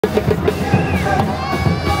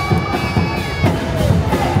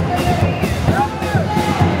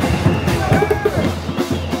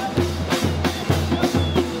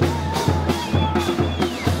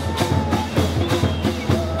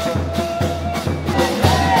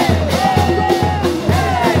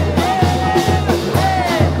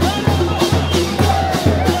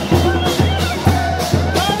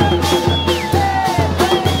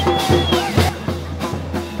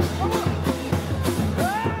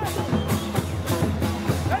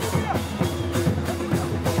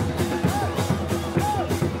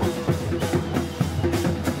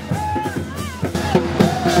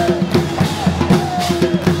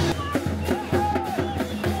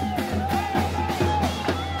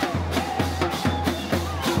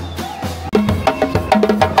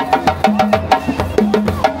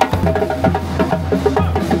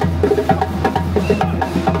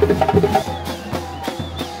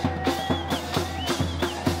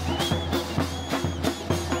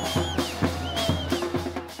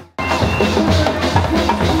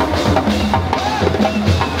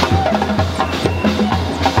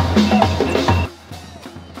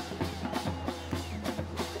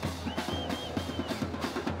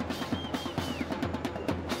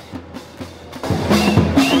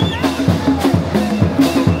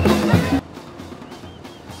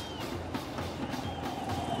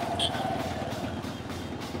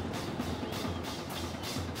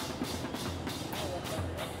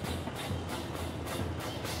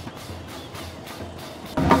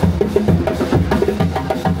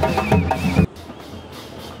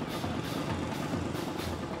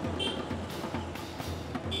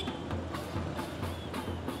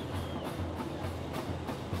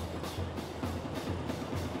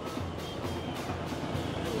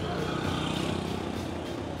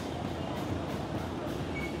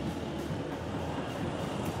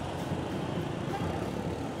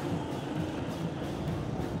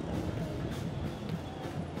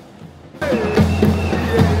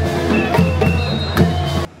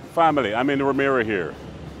Family, I'm in Ramiro here,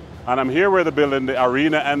 and I'm here where they're building the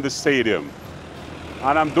arena and the stadium.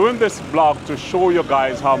 And I'm doing this vlog to show you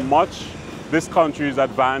guys how much this country is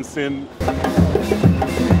advancing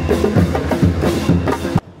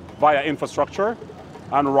via infrastructure.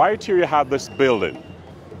 And right here you have this building.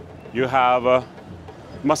 You have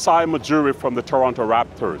Massave Ujiri from the Toronto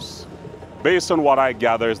Raptors. Based on what I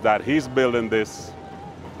gather is that he's building this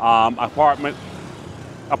apartment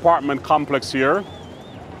complex here.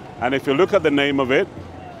 And if you look at the name of it,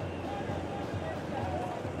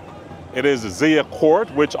 it is Zia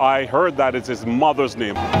Court, which I heard that is his mother's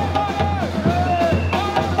name.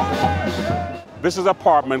 This is an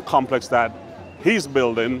apartment complex that he's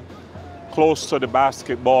building close to the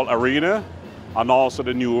basketball arena and also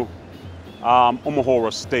the new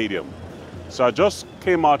Amahoro Stadium. So I just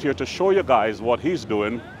came out here to show you guys what he's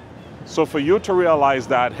doing. So for you to realize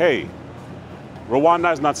that, hey,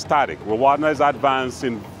 Rwanda is not static. Rwanda is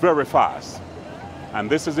advancing very fast. And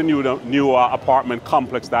this is a new apartment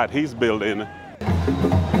complex that he's building.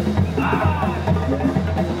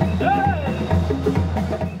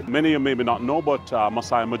 Many of you maybe not know, but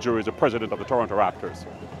Massave Ujiri is the president of the Toronto Raptors.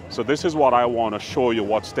 So this is what I want to show you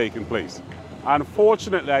what's taking place.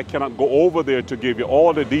 Unfortunately, I cannot go over there to give you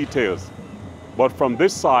all the details. But from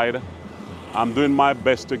this side, I'm doing my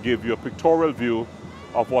best to give you a pictorial view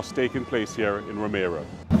of what's taking place here in Ramiro.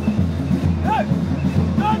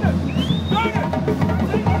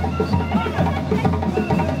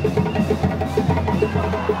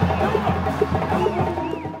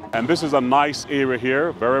 And this is a nice area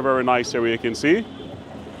here, very, very nice area you can see.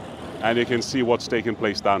 And you can see what's taking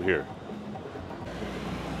place down here.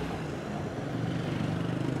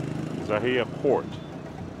 Zahia Court.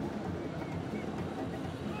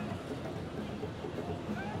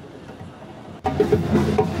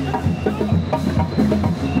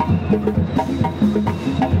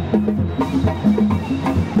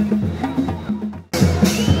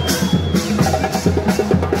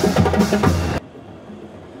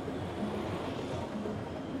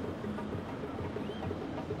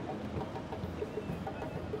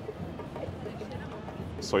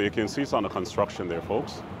 So you can see some of the construction there,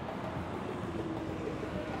 folks.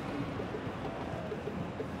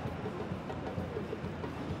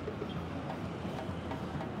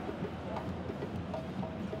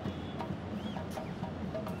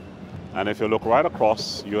 And if you look right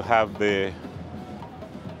across, you have the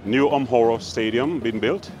new Amahoro Stadium being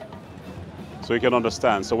built. So you can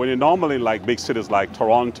understand. So when you're normally in like big cities like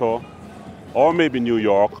Toronto or maybe New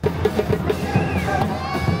York.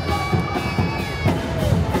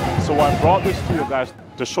 So I brought this to you guys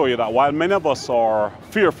to show you that while many of us are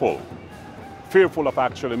fearful fearful of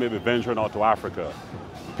actually maybe venturing out to Africa.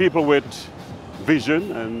 People with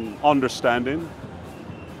vision and understanding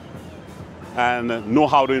and know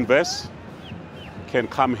how to invest can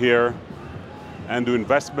come here and do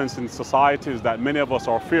investments in societies that many of us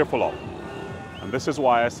are fearful of. And this is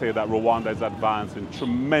why I say that Rwanda is advancing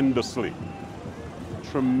tremendously.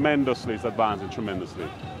 Tremendously, it's advancing tremendously.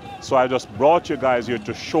 So I just brought you guys here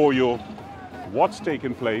to show you what's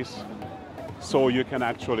taking place so you can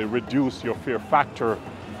actually reduce your fear factor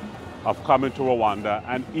of coming to Rwanda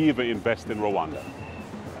and even invest in Rwanda.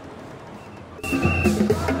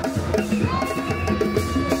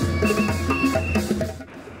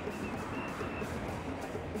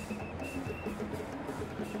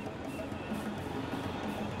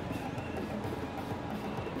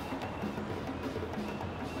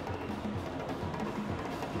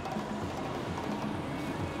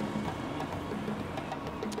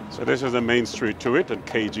 So this is the main street to it at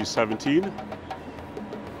KG 17. And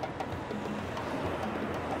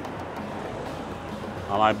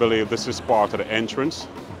I believe this is part of the entrance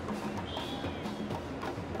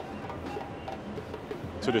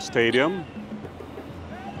to the stadium,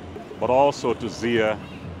 but also to Zia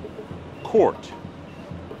Court.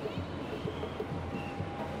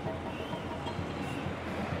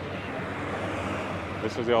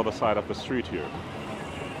 This is the other side of the street here.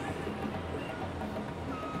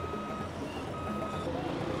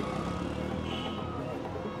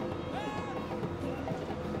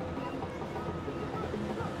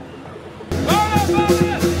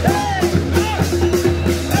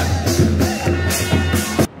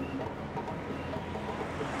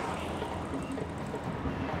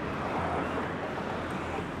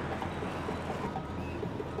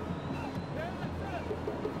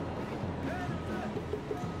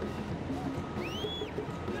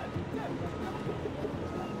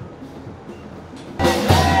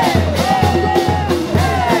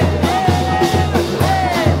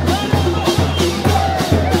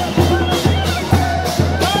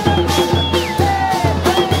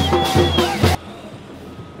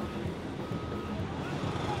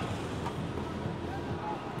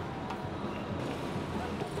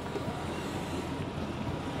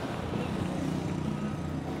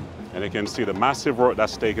 And you can see the massive work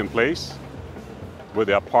that's taking place with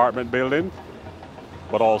the apartment building,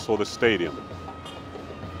 but also the stadium.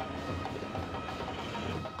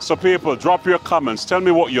 So people, drop your comments. Tell me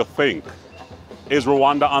what you think. Is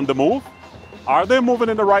Rwanda on the move? Are they moving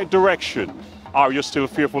in the right direction? Are you still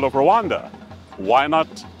fearful of Rwanda? Why not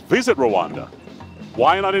visit Rwanda?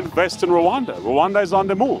 Why not invest in Rwanda? Rwanda is on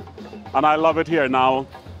the move. And I love it here. Now,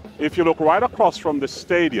 if you look right across from the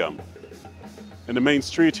stadium, in the main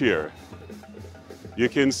street here, you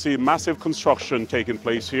can see massive construction taking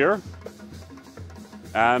place here.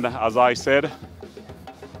 And as I said,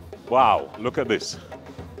 wow, look at this.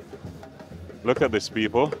 Look at this,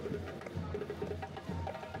 people.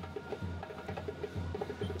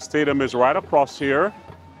 Stadium is right across here,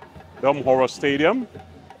 the Amahoro Stadium.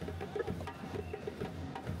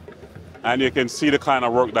 And you can see the kind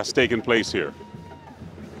of work that's taking place here.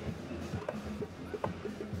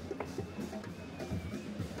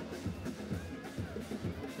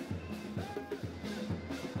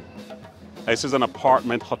 This is an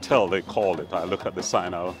apartment hotel, they called it. I look at the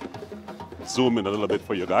sign, I'll zoom in a little bit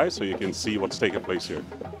for you guys so you can see what's taking place here.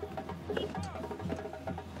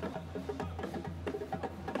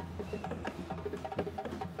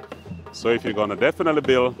 So if you're gonna definitely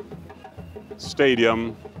build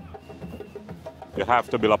stadium, you have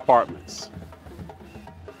to build apartments.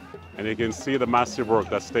 And you can see the massive work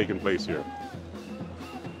that's taking place here.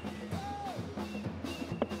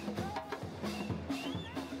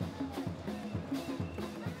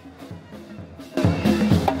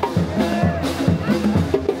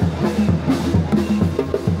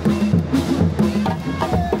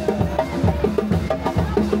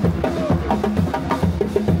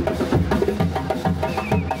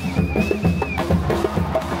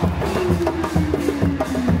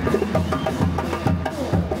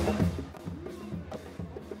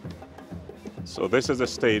 So this is the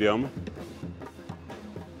stadium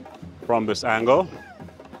from this angle.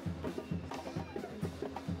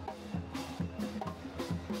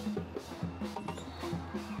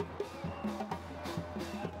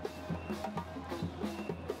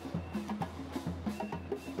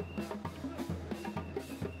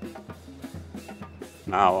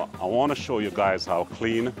 Now, I want to show you guys how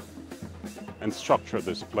clean and structured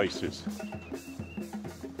this place is.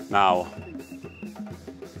 Now,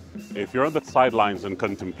 if you're on the sidelines and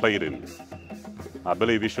contemplating, I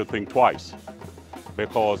believe you should think twice.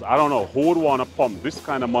 Because I don't know who would want to pump this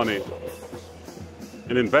kind of money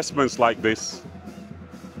in investments like this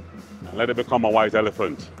and let it become a white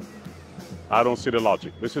elephant. I don't see the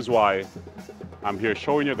logic. This is why I'm here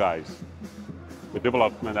showing you guys the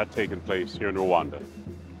development that's taking place here in Rwanda.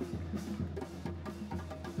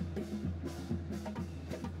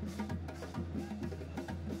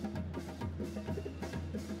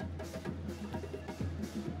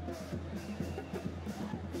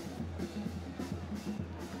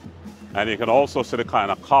 And you can also see the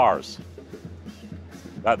kind of cars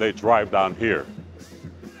that they drive down here.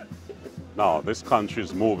 Now, this country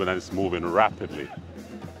is moving, and it's moving rapidly.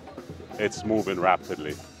 It's moving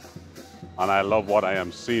rapidly. And I love what I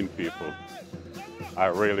am seeing, people. I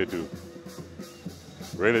really do.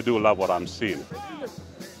 Really do love what I'm seeing.